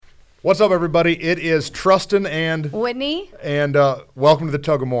What's up, everybody? It is Trustin and Whitney. And welcome to the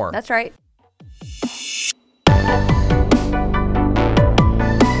Tug of More. That's right.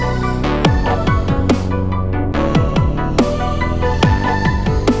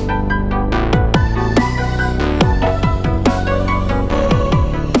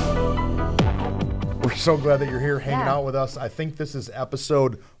 We're so glad that you're here hanging out with us. I think this is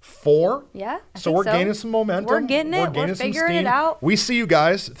episode 4. Yeah. So we're gaining some momentum. We're getting it. We're figuring it out. We see you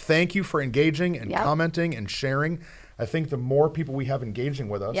guys. Thank you for engaging and commenting and sharing. I think the more people we have engaging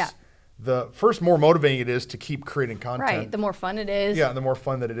with us, the first more motivating it is to keep creating content. Right. The more fun it is. Yeah, the more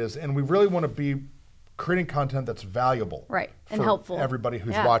fun that it is. And we really want to be creating content that's valuable. Right. And for helpful. Everybody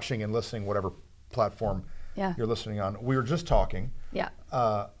who's watching and listening, whatever platform you're listening on. We were just talking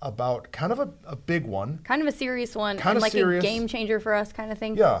about kind of a big one. Kind of a serious one. Kind of like serious. A game changer for us kind of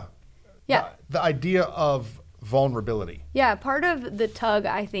thing. Yeah. Yeah. The idea of vulnerability. Yeah. Part of the tug,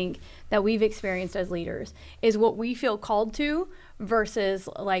 I think, that we've experienced as leaders is what we feel called to versus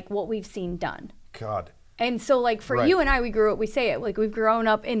like what we've seen done. God. And so like for you and I, we say it, like we've grown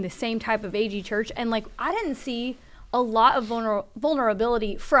up in the same type of AG church. And like I didn't see a lot of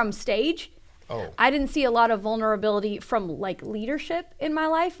vulnerability from stage. Oh. I didn't see a lot of vulnerability from like leadership in my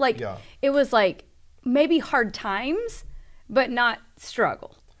life. Like it was like maybe hard times, but not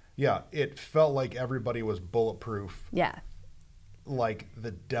struggle. Yeah. It felt like everybody was bulletproof. Yeah. Like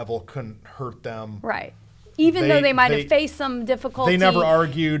the devil couldn't hurt them. Right. Even though they might have faced some difficulty. They never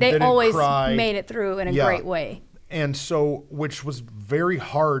argued. They didn't always cry. made it through in a great way. And so, which was very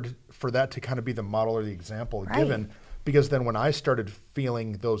hard for that to kind of be the model or the example given, because then when I started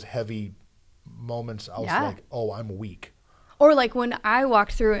feeling those heavy moments, I was like, oh, I'm weak. Or like when I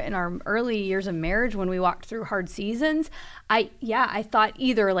walked through it in our early years of marriage, when we walked through hard seasons, I thought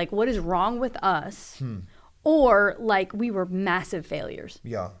either like, what is wrong with us? Or like we were massive failures.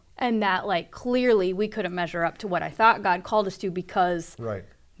 Yeah. And that like clearly we couldn't measure up to what I thought God called us to because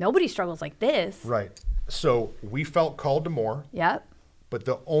nobody struggles like this. Right. So we felt called to more. Yep. But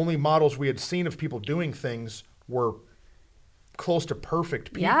the only models we had seen of people doing things were close to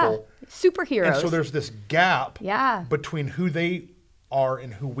perfect people. Yeah. Superheroes. And so there's this gap between who they are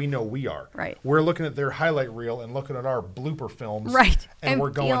and who we know we are. Right. We're looking at their highlight reel and looking at our blooper films. Right. And we're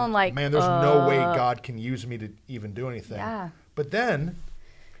going, like, man, there's no way God can use me to even do anything. Yeah. But then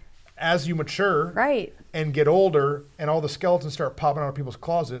as you mature and get older and all the skeletons start popping out of people's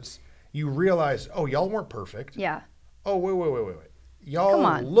closets, you realize, oh, y'all weren't perfect. Yeah. Oh, wait.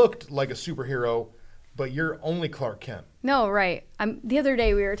 Y'all looked like a superhero, but you're only Clark Kent. No, right. The other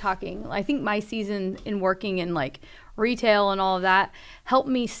day we were talking, I think my season in working in like retail and all of that helped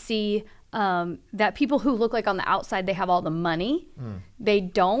me see that people who look like on the outside they have all the money, they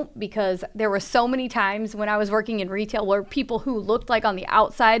don't, because there were so many times when I was working in retail where people who looked like on the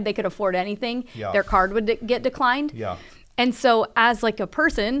outside they could afford anything, their card would get declined. Yeah. And so as like a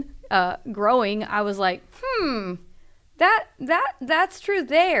person growing, I was like, that's true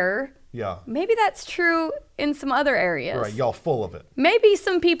there. Yeah. Maybe that's true in some other areas. Right, y'all full of it. Maybe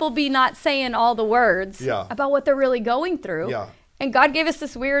some people be not saying all the words about what they're really going through. Yeah. And God gave us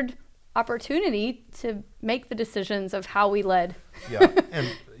this weird opportunity to make the decisions of how we led. Yeah. And,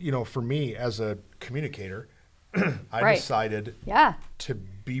 for me as a communicator, I decided to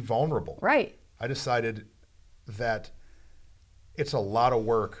be vulnerable. Right. I decided that it's a lot of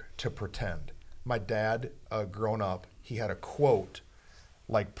work to pretend. My dad, growing up, he had a quote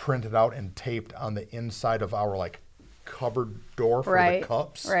like printed out and taped on the inside of our like cupboard door for the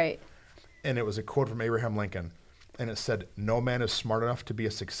cups. Right. And it was a quote from Abraham Lincoln. And it said, no man is smart enough to be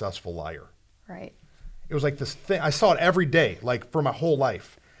a successful liar. Right. It was like this thing. I saw it every day, like for my whole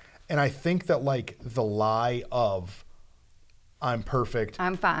life. And I think that like the lie of I'm perfect.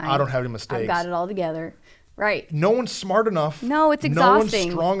 I'm fine. I don't have any mistakes. I've got it all together. Right. No one's smart enough. No, it's exhausting. No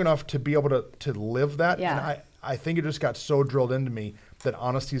one's strong enough to be able to live that. Yeah. And I think it just got so drilled into me that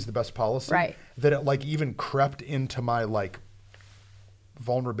honesty is the best policy. Right. That it like even crept into my like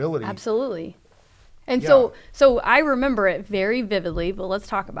vulnerability. Absolutely. And so I remember it very vividly, but let's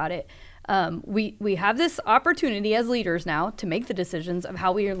talk about it. We have this opportunity as leaders now to make the decisions of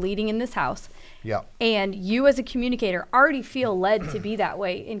how we are leading in this house. Yeah. And you as a communicator already feel led to be that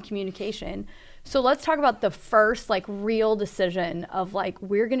way in communication. So let's talk about the first like real decision of like,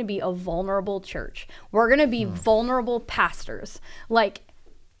 we're going to be a vulnerable church. We're going to be vulnerable pastors. Like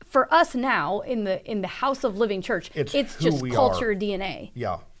for us now in the House of Living Church, it's just culture DNA.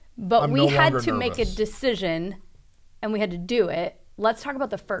 Yeah. But we had to make a decision and we had to do it. Let's talk about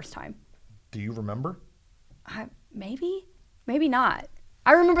the first time. Do you remember? Maybe not.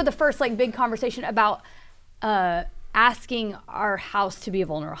 I remember the first like big conversation about asking our house to be a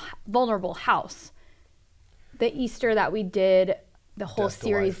vulnerable house. The Easter that we did, the whole Death to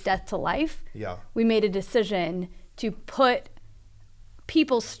series, Life. Death to Life, Yeah. we made a decision to put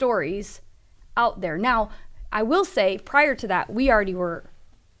people's stories out there. Now, I will say, prior to that, we were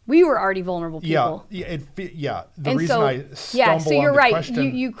already vulnerable people. The And reason so, I stumble so you're on the right.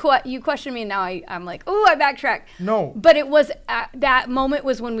 question, You question me, and now I'm like, oh, I backtrack. No. But it was that moment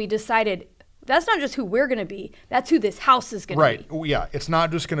was when we decided that's not just who we're going to be. That's who this house is going to right? be. Yeah, it's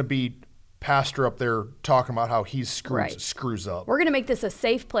not just going to be pastor up there talking about how he Right. screws up. We're going to make this a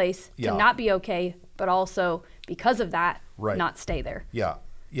safe place Yeah. to not be okay, but also because of that, Right. not stay there. Yeah,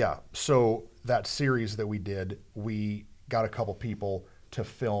 yeah. So that series that we did, we got a couple people to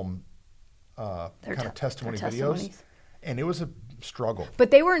film Their kind of testimony their videos, testimonies. and it was a struggle. But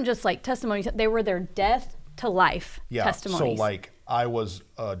they weren't just like testimonies; they were their death to life Yeah. testimonies. So like I was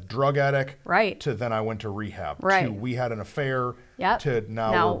a drug addict, Right. to then I went to rehab, Right. to we had an affair, Yep. to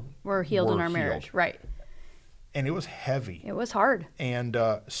now we're healed in our marriage. healed. Right. And it was heavy. It was hard. And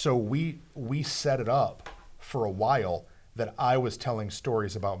so we set it up for a while that I was telling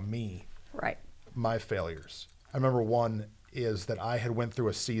stories about me, Right. my failures. I remember one is that I had went through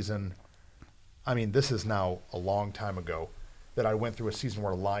a season, I mean, this is now a long time ago, that I went through a season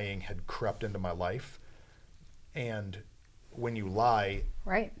where lying had crept into my life. And when you lie,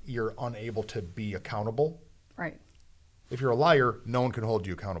 Right. you're unable to be accountable. Right. If you're a liar, no one can hold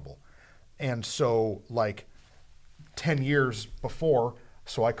you accountable. And so like 10 years before,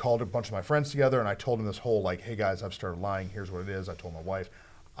 so I called a bunch of my friends together and I told them this whole like, hey guys, I've started lying. Here's what it is. I told my wife,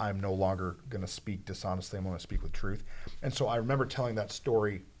 I'm no longer going to speak dishonestly. I'm going to speak with truth. And so I remember telling that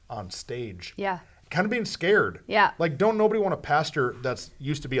story on stage. Yeah. Kind of being scared. Yeah. Like, don't nobody want a pastor that's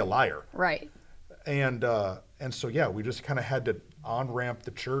used to be a liar. Right. And so, yeah, we just kind of had to on-ramp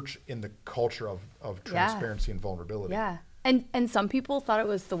the church in the culture of transparency and vulnerability. Yeah. And some people thought it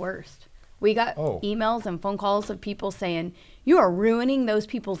was the worst. We got emails and phone calls of people saying, you are ruining those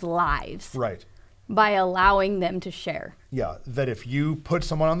people's lives Right. by allowing them to share. Yeah, that if you put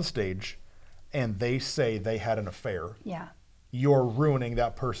someone on the stage and they say they had an affair, Yeah. you're ruining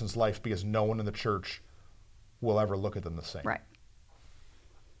that person's life because no one in the church will ever look at them the same. Right.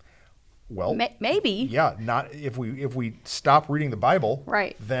 Well, Maybe. yeah, not if we stop reading the Bible,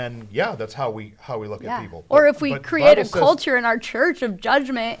 Right. then yeah, that's how we look at people. Or But- if we but the create a Bible says- culture in our church of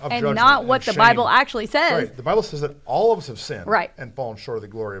judgment of and judgment not and what the shame. Bible actually says. Right. The Bible says that all of us have sinned Right. and fallen short of the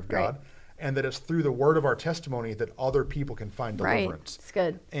glory of Right. God, and that it's through the word of our testimony that other people can find deliverance. Right. It's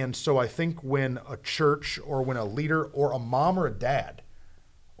good. And so I think when a church or when a leader or a mom or a dad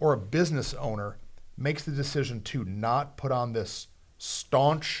or a business owner makes the decision to not put on this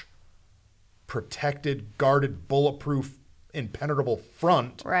staunch, protected, guarded, bulletproof, impenetrable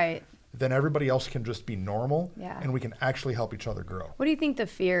front, Right. then everybody else can just be normal, Yeah. and we can actually help each other grow. What do you think the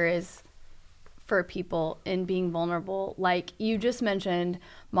fear is for people in being vulnerable? Like you just mentioned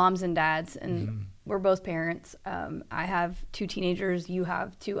moms and dads, and we're both parents. I have 2 teenagers. You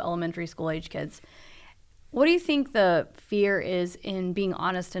have 2 elementary school age kids. What do you think the fear is in being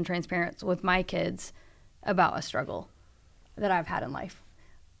honest and transparent with my kids about a struggle that I've had in life?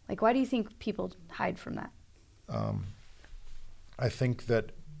 Like, why do you think people hide from that? I think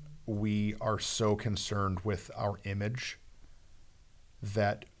that we are so concerned with our image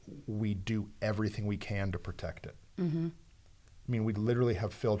that we do everything we can to protect it. Mm-hmm. I mean, we literally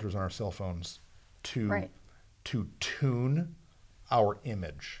have filters on our cell phones to Right. to tune our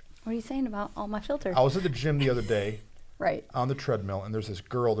image. What are you saying about all my filters? I was at the gym the other day Right. on the treadmill, and there's this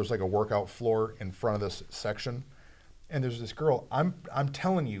girl. There's like a workout floor in front of this section, and there's this girl. I'm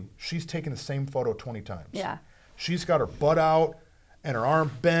telling you, she's taken the same photo 20 times. Yeah. She's got her butt out and her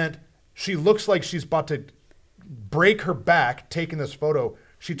arm bent. She looks like she's about to break her back taking this photo.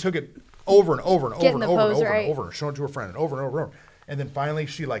 She took it over and over and over Getting and the over and pose over right. and over, showing it to her friend and over and over and over. And then finally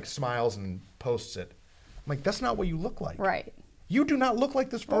she like smiles and posts it. I'm like, that's not what you look like. Right. You do not look like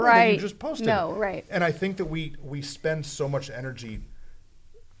this photo that Right. you just posted. No, right. And I think that we spend so much energy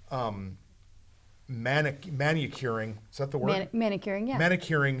manicuring, is that the word? Manicuring, yeah.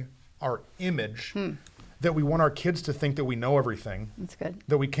 Manicuring our image that we want our kids to think that we know everything, That's good.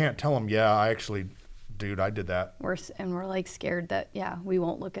 that we can't tell them, yeah, I actually, dude, I did that. We're like scared that, yeah, we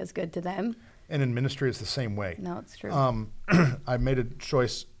won't look as good to them. And in ministry, it's the same way. No, it's true. I made a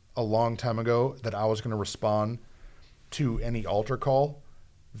choice a long time ago that I was going to respond to any altar call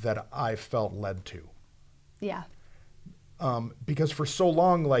that I felt led to. Yeah. Because for so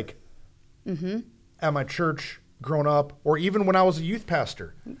long, like at my church growing up, or even when I was a youth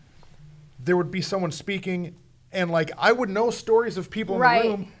pastor, there would be someone speaking and like I would know stories of people in Right. the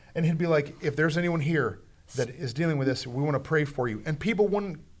room and he'd be like, if there's anyone here that is dealing with this. We want to pray for you. And people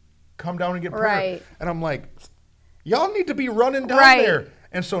wouldn't come down and get prayer. Right. And I'm like, y'all need to be running down Right. there.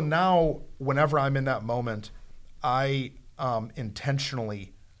 And so now, whenever I'm in that moment, I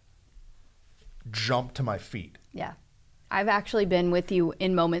intentionally jump to my feet. Yeah. I've actually been with you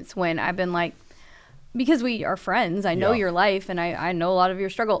in moments when I've been like, because we are friends, I know Yeah. your life and I know a lot of your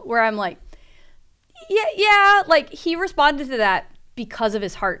struggle, where I'm like, yeah, like he responded to that because of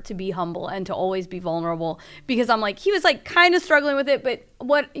his heart to be humble and to always be vulnerable, because I'm like, he was like kind of struggling with it, but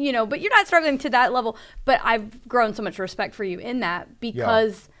but you're not struggling to that level. But I've grown so much respect for you in that,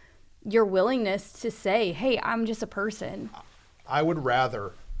 because your willingness to say, hey, I'm just a person. I would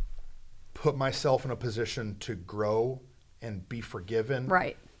rather put myself in a position to grow and be forgiven,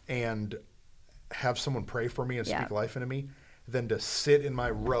 Right. and have someone pray for me and Yeah. speak life into me, than to sit in my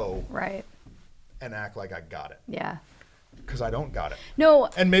row Right. and act like I got it, Yeah. because I don't got it. No,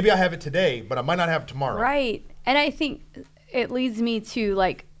 And maybe I have it today, but I might not have it tomorrow. right. And I think it leads me to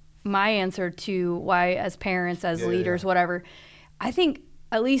like my answer to why, as parents, as leaders, whatever, I think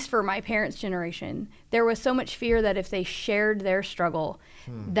at least for my parents' generation, there was so much fear that if they shared their struggle,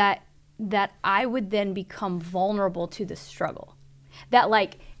 that I would then become vulnerable to the struggle. That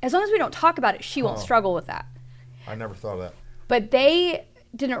like, as long as we don't talk about it, she won't struggle with that. I never thought of that. But they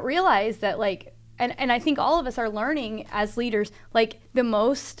didn't realize that, like, and I think all of us are learning as leaders, like the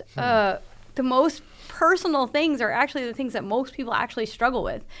most personal things are actually the things that most people actually struggle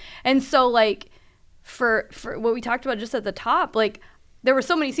with. And so like for what we talked about just at the top, like there were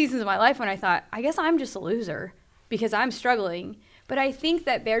so many seasons of my life when I thought, I guess I'm just a loser because I'm struggling. But I think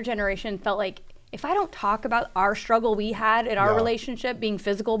that their generation felt like, if I don't talk about our struggle we had in our relationship being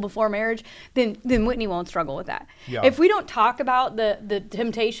physical before marriage, then Whitney won't struggle with that. Yeah. If we don't talk about the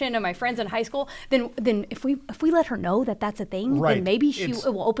temptation of my friends in high school, then if we let her know that that's a thing, Right. then maybe it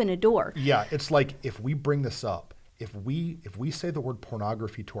will open a door. Yeah, it's like if we bring this up, if we say the word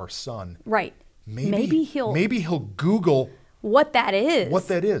pornography to our son, Right. maybe he'll Google What that is. what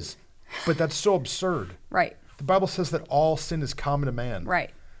that is. But that's so absurd. Right. The Bible says that all sin is common to man. Right.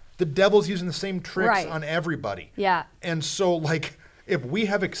 The devil's using the same tricks Right. on everybody. Yeah. And so, like, if we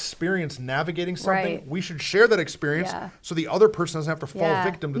have experience navigating something, Right. we should share that experience Yeah. so the other person doesn't have to fall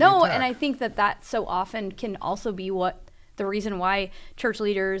victim to the No, attack. and I think that so often can also be what the reason why church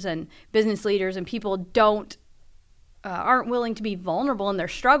leaders and business leaders and people aren't willing to be vulnerable in their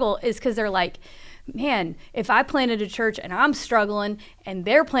struggle, is because they're like, man, if I planted a church and I'm struggling and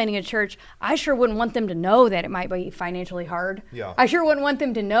they're planting a church, I sure wouldn't want them to know that it might be financially hard. Yeah. I sure wouldn't want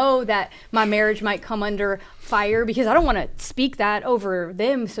them to know that my marriage might come under fire, because I don't want to speak that over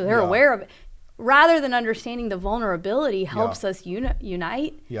them so they're Yeah. aware of it. Rather than understanding the vulnerability helps us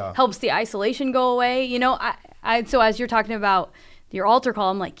unite, helps the isolation go away. So as you're talking about your altar call,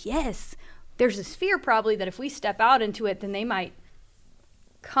 I'm like, yes, there's this fear probably that if we step out into it, then they might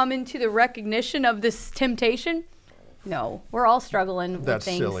come into the recognition of this temptation. No, we're all struggling with That's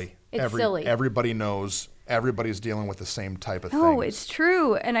things. silly. It's silly. Everybody knows. Everybody's dealing with the same type of No, things. it's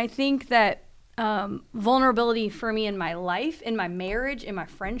true. And I think that vulnerability for me in my life, in my marriage, in my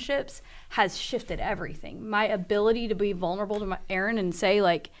friendships has shifted everything. My ability to be vulnerable to Aaron and say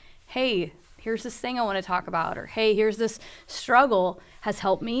like, hey, here's this thing I want to talk about, or hey, here's this struggle, has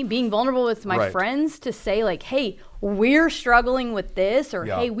helped me. Being vulnerable with my friends to say like, hey, we're struggling with this, or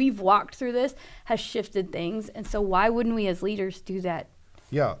hey, we've walked through this, has shifted things. And so why wouldn't we as leaders do that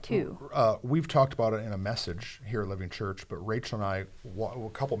too? We've talked about it in a message here at Living Church, but Rachel and I, a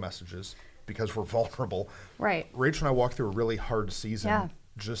couple messages, because we're vulnerable. Right. Rachel and I walked through a really hard season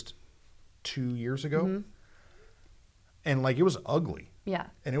just 2 years ago. And like, it was ugly. Yeah.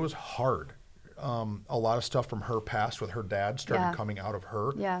 And it was hard. A lot of stuff from her past with her dad started coming out of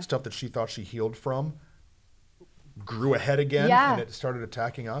her. Stuff that she thought she healed from grew ahead again, and it started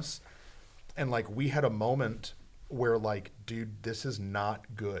attacking us. And like, we had a moment where like, dude, this is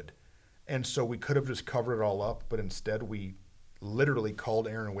not good. And so we could have just covered it all up, but instead we literally called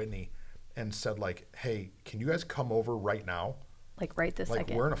Aaron and Whitney and said like, hey, can you guys come over right now? Like right this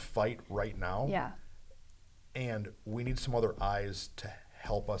second. We're in a fight right now. Yeah. And we need some other eyes to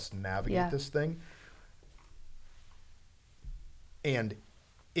help us navigate this thing. And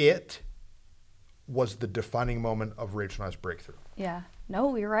it was the defining moment of Rachel and I's breakthrough. Yeah.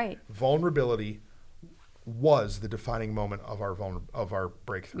 No, you're right. Vulnerability was the defining moment of our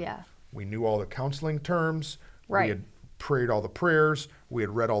breakthrough. Yeah. We knew all the counseling terms. Right. We had prayed all the prayers. We had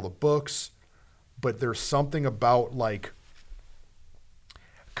read all the books. But there's something about like,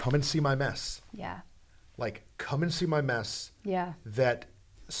 come and see my mess. Yeah. Like, come and see my mess. Yeah. That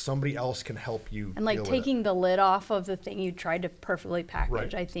somebody else can help you. And like deal with taking the lid off of the thing you tried to perfectly package,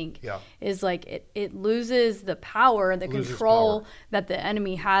 Right. I think, Yeah. is like it loses the power, the Loses control power. that the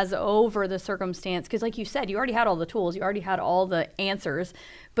enemy has over the circumstance. Because like you said, you already had all the tools, you already had all the answers,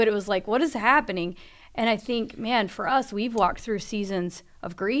 but it was like, what is happening? And I think, man, for us, we've walked through seasons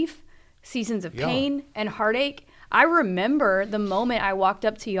of grief, seasons of Yeah. pain and heartache. I remember the moment I walked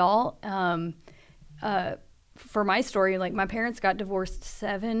up to y'all, for my story, like my parents got divorced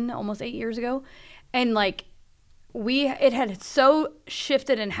 7, almost 8 years ago. And like it had so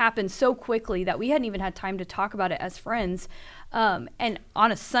shifted and happened so quickly that we hadn't even had time to talk about it as friends. And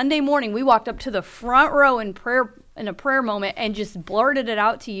on a Sunday morning, we walked up to the front row in a prayer moment and just blurted it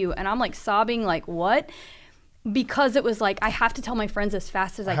out to you. And I'm like sobbing, like, what? Because it was like, I have to tell my friends as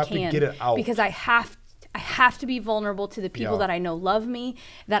fast as I have to can. get it out. Because I have to be vulnerable to the people Yeah. that I know love me,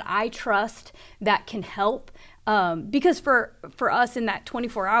 that I trust, that can help. Because for us in that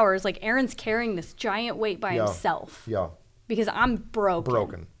 24 hours, like Aaron's carrying this giant weight by Yeah. himself. Yeah. Because I'm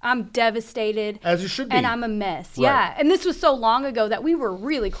broken. I'm devastated. As you should be. And I'm a mess. Right. Yeah. And this was so long ago that we were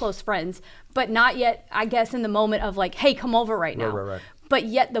really close friends, but not yet, I guess, in the moment of like, hey, come over right now. Right. But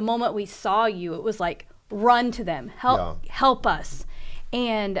yet the moment we saw you, it was like, run to them, help us.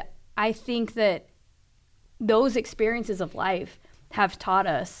 And I think that those experiences of life have taught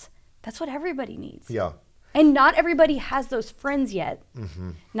us that's what everybody needs. Yeah. And not everybody has those friends yet.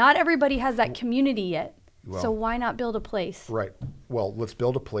 Mm-hmm. Not everybody has that community yet. Well, so why not build a place? Right. Well, let's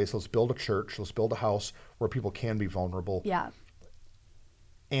build a place. Let's build a church. Let's build a house where people can be vulnerable. Yeah.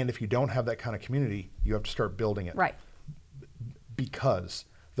 And if you don't have that kind of community, you have to start building it. Right. Because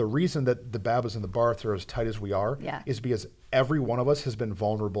the reason that the Babas and the Barth are as tight as we are Yeah. is because every one of us has been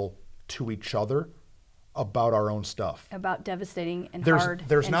vulnerable to each other about our own stuff. About devastating and There's hard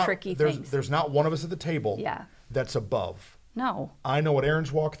and not tricky there's things. there's not one of us at the table Yeah. that's above. No. I know what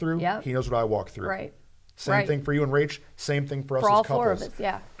Aaron's walked through. Yep. He knows what I walked through. Right. Same Right. thing for you and Rach. Same thing for us For as all couples. four of us,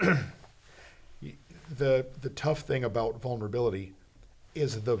 yeah. The tough thing about vulnerability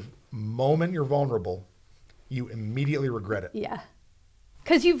is the moment you're vulnerable, you immediately regret it. Yeah.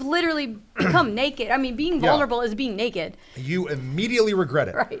 Because you've literally become naked. I mean, being vulnerable is being naked. You immediately regret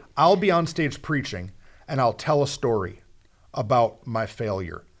it. Right. I'll be on stage preaching and I'll tell a story about my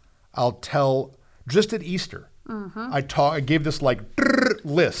failure. I'll tell, just at Easter, I gave this like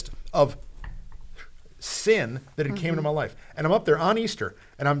list of sin that had came into my life. And I'm up there on Easter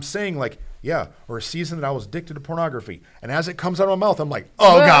and I'm saying like, yeah, or a season that I was addicted to pornography. And as it comes out of my mouth, I'm like,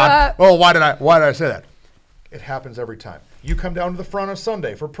 oh God, oh, why did I say that? It happens every time. You come down to the front on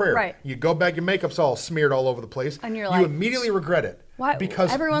Sunday for prayer. Right. You go back, your makeup's all smeared all over the place. And you're you like, immediately regret it. Why?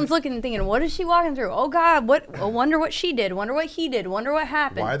 Because Everyone's looking and thinking, what is she walking through? Oh God, I wonder what she did. Wonder what he did. Wonder what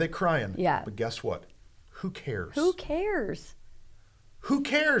happened. why are they crying? Yeah. But guess what? Who cares? Who cares? Who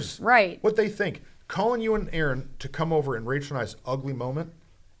cares? Right. What they think. Calling you and Aaron to come over in Rachel and I's ugly moment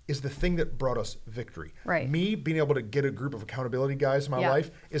is the thing that brought us victory. Right. Me being able to get a group of accountability guys in my Yeah.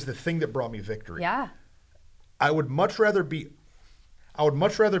 life is the thing that brought me victory. Yeah. I would much rather be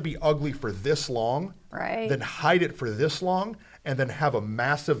ugly for this long Right. than hide it for this long and then have a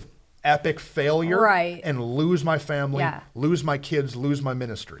massive epic failure Right. and lose my family, Yeah. lose my kids, lose my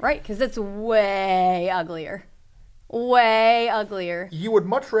ministry. Right. Because it's way uglier. Way uglier. You would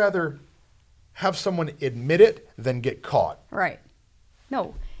much rather have someone admit it than get caught. Right.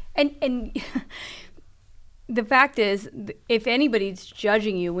 No. And the fact is, if anybody's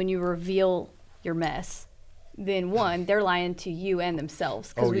judging you when you reveal your mess, then one, they're lying to you and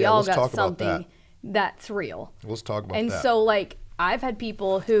themselves, because Oh, we yeah, all let's got talk about something that's real. Let's talk about And that. so, like, I've had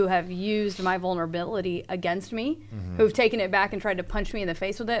people who have used my vulnerability against me, Mm-hmm. who've taken it back and tried to punch me in the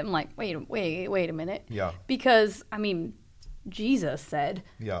face with it. I'm like, wait a minute. Yeah. Because, I mean, Jesus said,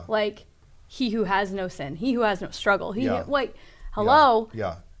 Yeah. like, he who has no sin, he who has no struggle. Yeah. Like, hello?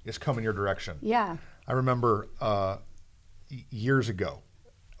 Yeah. It's coming your direction. Yeah. I remember years ago,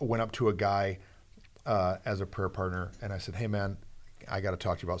 I went up to a guy as a prayer partner, and I said, hey, man, I got to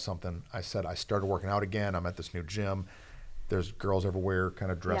talk to you about something. I said, I started working out again. I'm at this new gym. There's girls everywhere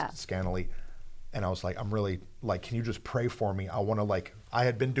kind of dressed Yeah. scantily. And I was like, I'm really, like, can you just pray for me? I want to, like, I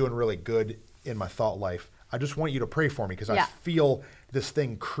had been doing really good in my thought life. I just want you to pray for me because I Yeah. feel this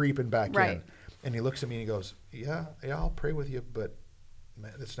thing creeping back Right. in. And he looks at me and he goes, yeah, I'll pray with you, but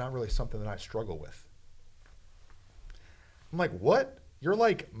man, it's not really something that I struggle with. I'm like, what? You're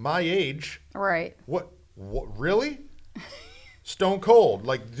like my age. Right. What really? Stone cold.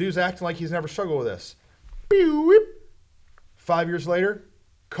 Like, the dude's acting like he's never struggled with this. Pew, whip. 5 years later,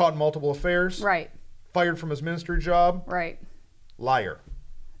 caught in multiple affairs. Right. Fired from his ministry job. Right. Liar.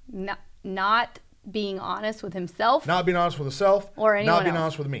 Not being honest with himself. Not being honest with himself. Or anyone Not being else.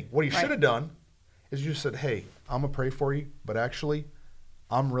 honest with me. What he Right. should have done is you just said, hey, I'm going to pray for you, but actually,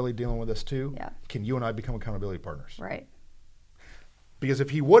 I'm really dealing with this too. Yeah. Can you and I become accountability partners? Right. Because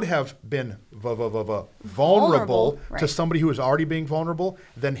if he would have been vulnerable Vulnerable, right. to somebody who is already being vulnerable,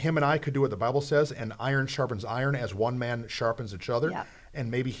 then him and I could do what the Bible says, and iron sharpens iron as one man sharpens each other. Yeah.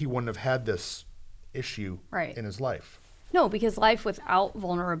 And maybe he wouldn't have had this issue Right. in his life. No, because life without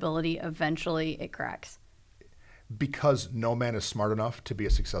vulnerability, eventually it cracks. Because no man is smart enough to be a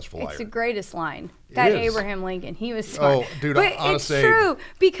successful liar. It's the greatest line. That is. Abraham Lincoln, he was smart. Oh, dude, but honestly. it's true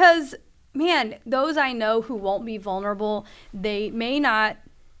because, man, those I know who won't be vulnerable, they may not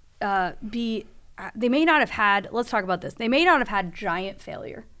they may not have had, let's talk about this. They may not have had giant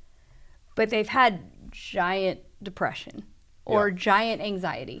failure, but they've had giant depression or Yeah. giant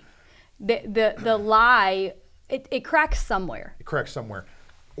anxiety. The lie, it cracks somewhere. It cracks somewhere.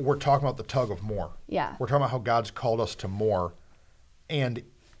 We're talking about the tug of more. Yeah. We're talking about how God's called us to more. And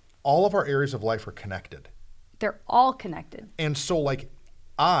all of our areas of life are connected. They're all connected. And so, like,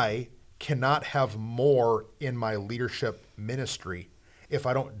 I cannot have more in my leadership ministry if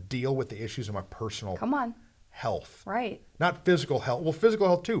I don't deal with the issues of my personal Come on. health. Right. Not physical health. Well, physical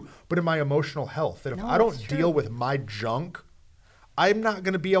health too, but in my emotional health. That if No, I don't it's true. deal with my junk, I'm not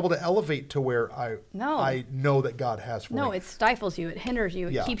going to be able to elevate to where I know that God has for me. No, it stifles you. It hinders you.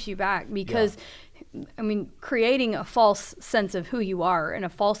 It Yeah. keeps you back because, I mean, creating a false sense of who you are and a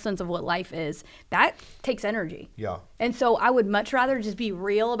false sense of what life is, that takes energy. Yeah. And so I would much rather just be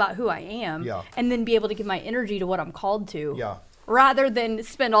real about who I am Yeah. and then be able to give my energy to what I'm called to Yeah. rather than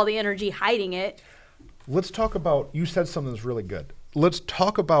spend all the energy hiding it. Let's talk about, you said something that's really good. Let's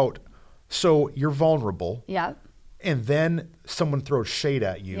talk about, so you're vulnerable, Yeah. and then someone throws shade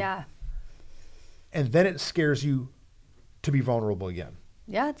at you, Yeah. and then it scares you to be vulnerable again,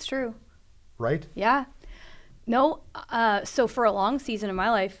 Yeah, it's true. right? Yeah. No, so for a long season of my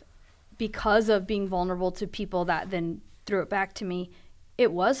life, because of being vulnerable to people that then threw it back to me,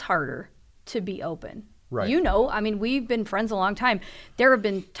 it was harder to be open. Right. You know, I mean, we've been friends a long time. There have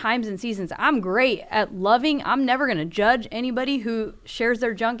been times and seasons I'm great at loving. I'm never going to judge anybody who shares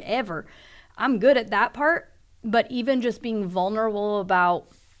their junk ever. I'm good at that part. But even just being vulnerable about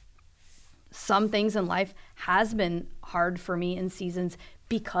some things in life has been hard for me in seasons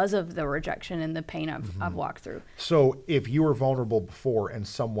because of the rejection and the pain I've walked through. So if you were vulnerable before and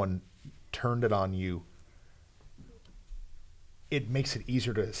someone turned it on you, it makes it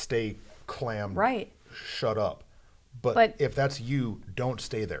easier to stay clammed, Right. shut up. But But- if that's you, don't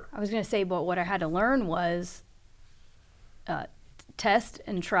stay there. I was going to say, but what I had to learn was test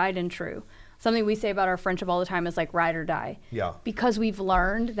and tried and true. Something we say about our friendship all the time is like ride or die. Yeah. Because we've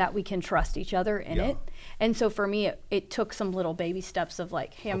learned that we can trust each other in Yeah. it. And so for me, it took some little baby steps of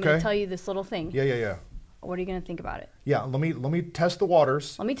like, hey, I'm going Okay. to tell you this little thing. Yeah. What are you going to think about it? Yeah, let me test the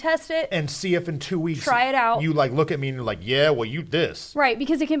waters Let me test it. and see if in 2 weeks Try it out. you like look at me and you're like, yeah, well, you this. Right,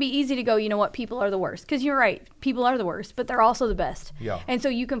 because it can be easy to go, you know what, people are the worst. Because you're right, people are the worst, but they're also the best. Yeah. And so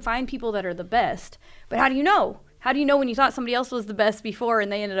you can find people that are the best, but how do you know? How do you know when you thought somebody else was the best before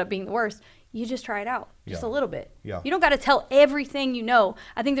and they ended up being the worst? You just try it out, just Yeah. a little bit. Yeah. You don't got to tell everything you know.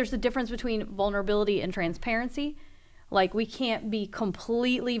 I think there's a difference between vulnerability and transparency. Like, we can't be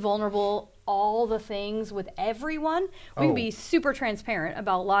completely vulnerable all the things with everyone. We Oh. can be super transparent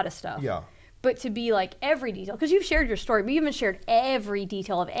about a lot of stuff. Yeah. But to be like every detail, because you've shared your story, but you haven't shared every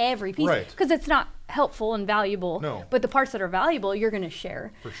detail of every piece, Right. because it's not helpful and valuable. No. But the parts that are valuable, you're going to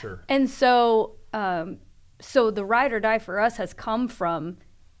share. For sure. And so, so the ride or die for us has come from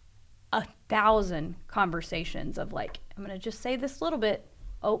 1,000 conversations of like, I'm going to just say this little bit.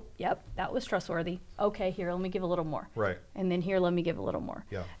 Oh, yep, that was trustworthy. Okay, here, let me give a little more. Right. And then here, let me give a little more.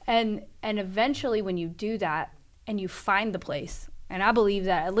 Yeah. And eventually when you do that and you find the place, and I believe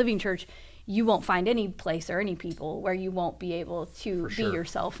that at Living Church, you won't find any place or any people where you won't be able to For be sure.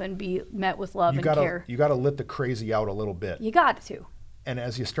 yourself and be met with love You and gotta care. you gotta let the crazy out a little bit. You got to. And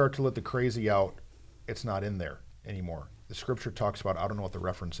as you start to let the crazy out, it's not in there anymore. The scripture talks about, I don't know what the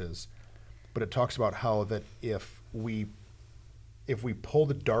reference is, but it talks about how that if we pull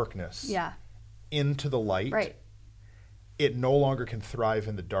the darkness Yeah. into the light, Right. it no longer can thrive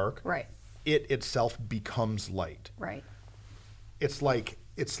in the dark. Right. It itself becomes light. Right. It's like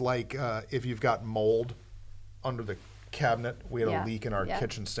if you've got mold under the cabinet. We had Yeah. a leak in our Yeah.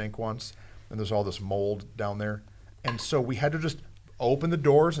 kitchen sink once, and there's all this mold down there. And so we had to just open the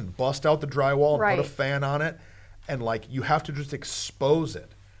doors and bust out the drywall and Right. put a fan on it. And like, you have to just expose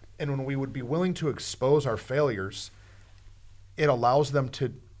it. And when we would be willing to expose our failures, it allows them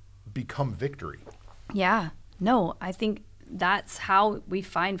to become victory. Yeah. No, I think that's how we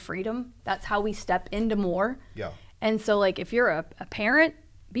find freedom. That's how we step into more. Yeah. And so, like, if you're a parent,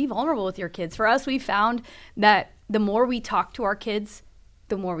 be vulnerable with your kids. For us, we found that the more we talk to our kids,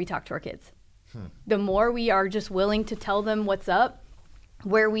 the more we talk to our kids. The more we are just willing to tell them what's up,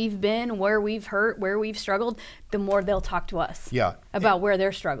 where we've been, where we've hurt, where we've struggled, the more they'll talk to us about where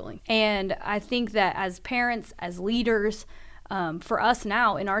they're struggling. And I think that as parents, as leaders, for us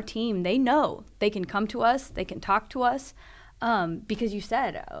now in our team, they know they can come to us, they can talk to us, because you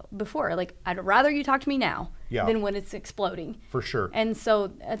said before, like, I'd rather you talk to me now than when it's exploding. For sure. And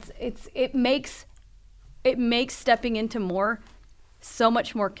so it makes stepping into more so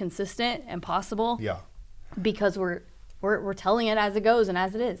much more consistent and possible. Yeah. Because we're telling it as it goes and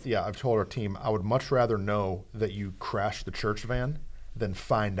as it is. Yeah, I've told our team I would much rather know that you crashed the church van than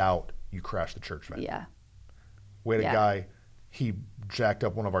find out you crashed the church van. Yeah. We had a guy, he jacked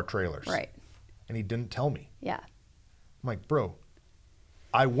up one of our trailers. Right. And he didn't tell me. Yeah. I'm like, bro,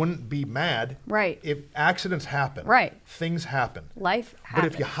 I wouldn't be mad. Right. If accidents happen. Right. Things happen. Life happens.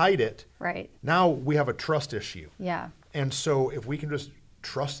 But if you hide it, right. now we have a trust issue. Yeah. And so if we can just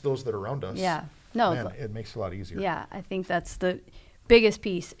trust those that are around us, man, it makes it a lot easier. Yeah, I think that's the biggest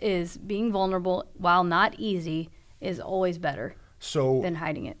piece, is being vulnerable, while not easy, is always better than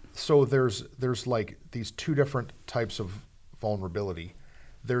hiding it. So there's like these two different types of vulnerability.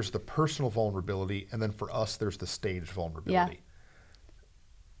 There's the personal vulnerability, and then for us, there's the stage vulnerability.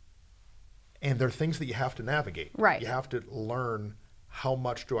 Yeah. And they're things that you have to navigate. Right. You have to learn, how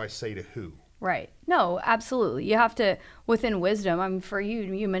much do I say to who? Right. No, absolutely. You have to, within wisdom, I mean, for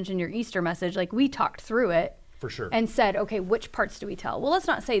you mentioned your Easter message, like, we talked through it. For sure. And said, okay, which parts do we tell? Well, let's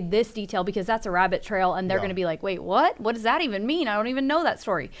not say this detail, because that's a rabbit trail, and they're going to be like, wait, what? What does that even mean? I don't even know that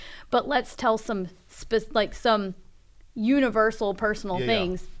story. But let's tell some universal personal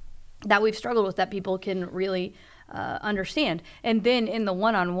things that we've struggled with that people can really understand. And then in the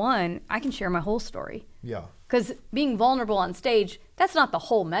one-on-one, I can share my whole story. Yeah. Because being vulnerable on stage, that's not the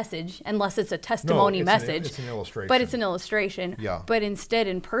whole message, unless it's a testimony message. It's an illustration. But it's an illustration. Yeah. But instead,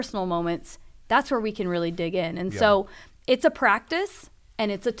 in personal moments, that's where we can really dig in. And so it's a practice,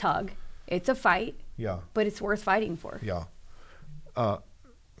 and it's a tug. It's a fight. Yeah. But it's worth fighting for. Yeah. God,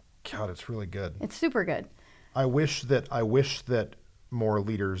 it's really good. It's super good. I wish that more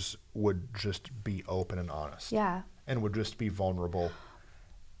leaders would just be open and honest. Yeah. And would just be vulnerable.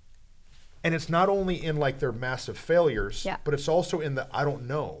 And it's not only in like their massive failures, but it's also in the I don't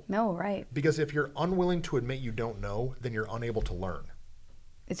know. No, right. Because if you're unwilling to admit you don't know, then you're unable to learn.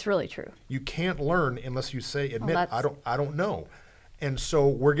 It's really true. You can't learn unless you admit I don't know. And so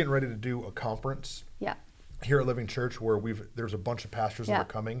we're getting ready to do a conference here at Living Church where there's a bunch of pastors that are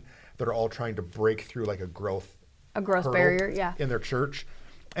coming that are all trying to break through like a growth barrier in their church.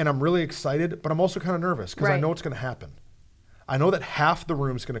 And I'm really excited, but I'm also kind of nervous because I know what's going to happen. I know that half the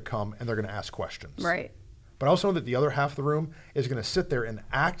room is going to come and they're going to ask questions. Right. But I also know that the other half of the room is going to sit there and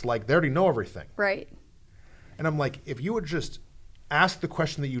act like they already know everything. Right. And I'm like, if you would just ask the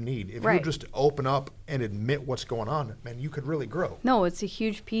question that you need, if you would just open up and admit what's going on, man, you could really grow. No, it's a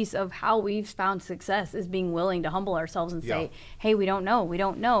huge piece of how we've found success, is being willing to humble ourselves and say, hey, we don't know.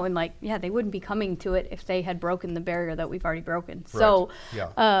 And like, they wouldn't be coming to it if they had broken the barrier that we've already broken. Right. So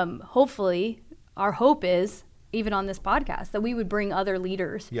hopefully our hope is, even on this podcast, that we would bring other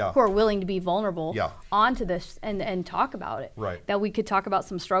leaders who are willing to be vulnerable onto this and talk about it. Right. That we could talk about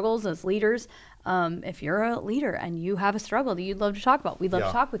some struggles as leaders. If you're a leader and you have a struggle that you'd love to talk about, we'd love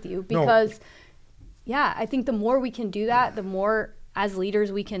to talk with you, because I think the more we can do that, the more as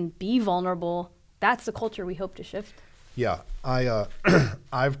leaders we can be vulnerable. That's the culture we hope to shift. Yeah.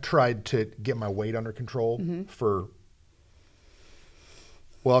 I've tried to get my weight under control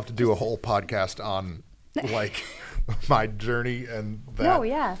we'll have to do a whole podcast on like my journey and that. No,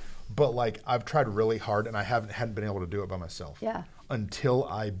 yeah. But like I've tried really hard and I hadn't been able to do it by myself. Yeah. Until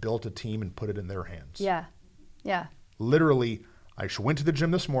I built a team and put it in their hands. Yeah. Yeah. Literally, I went to the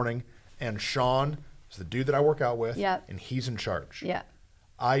gym this morning and Sean is the dude that I work out with and he's in charge. Yeah.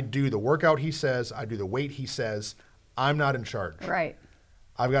 I do the workout he says, I do the weight he says. I'm not in charge. Right.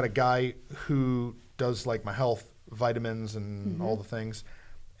 I've got a guy who does like my health, vitamins and all the things.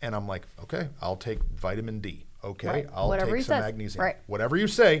 And I'm like, okay, I'll take vitamin D. Okay, I'll take some magnesium. Right. Whatever you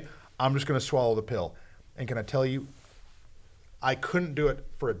say, I'm just going to swallow the pill. And can I tell you, I couldn't do it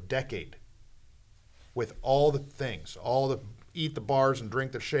for a decade with all the things, eat the bars and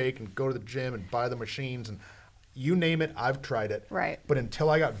drink the shake and go to the gym and buy the machines and you name it, I've tried it. Right. But until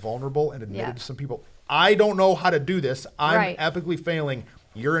I got vulnerable and admitted to some people, I don't know how to do this. I'm epically failing.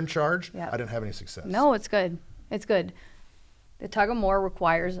 You're in charge. I didn't have any success. No, it's good. It's good. The tug of war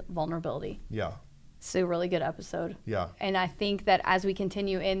requires vulnerability. Yeah. It's a really good episode. Yeah. And I think that as we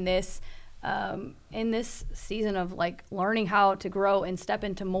continue in this season of like learning how to grow and step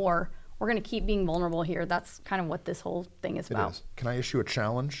into more, we're going to keep being vulnerable here. That's kind of what this whole thing is about. It is. Can I issue a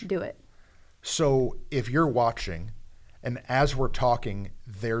challenge? Do it. So if you're watching and as we're talking,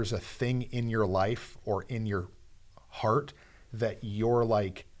 there's a thing in your life or in your heart that you're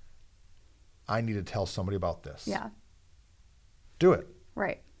like, I need to tell somebody about this. Yeah. Do it.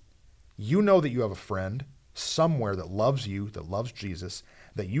 Right. You know that you have a friend somewhere that loves you, that loves Jesus,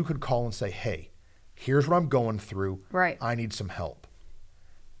 that you could call and say, hey, here's what I'm going through. Right. I need some help.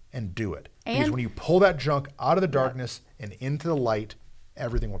 And do it. And because when you pull that junk out of the darkness and into the light,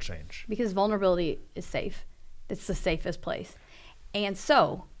 everything will change. Because vulnerability is safe. It's the safest place. And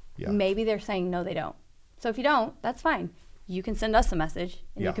so maybe they're saying, no, they don't. So if you don't, that's fine. You can send us a message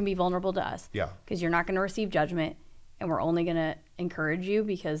and you can be vulnerable to us. Yeah. Because you're not going to receive judgment. And we're only going to encourage you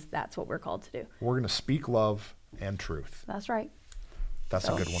because that's what we're called to do. We're going to speak love and truth. That's right. That's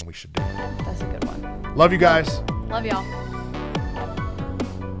a good one we should do. That's a good one. Love you guys. Love y'all.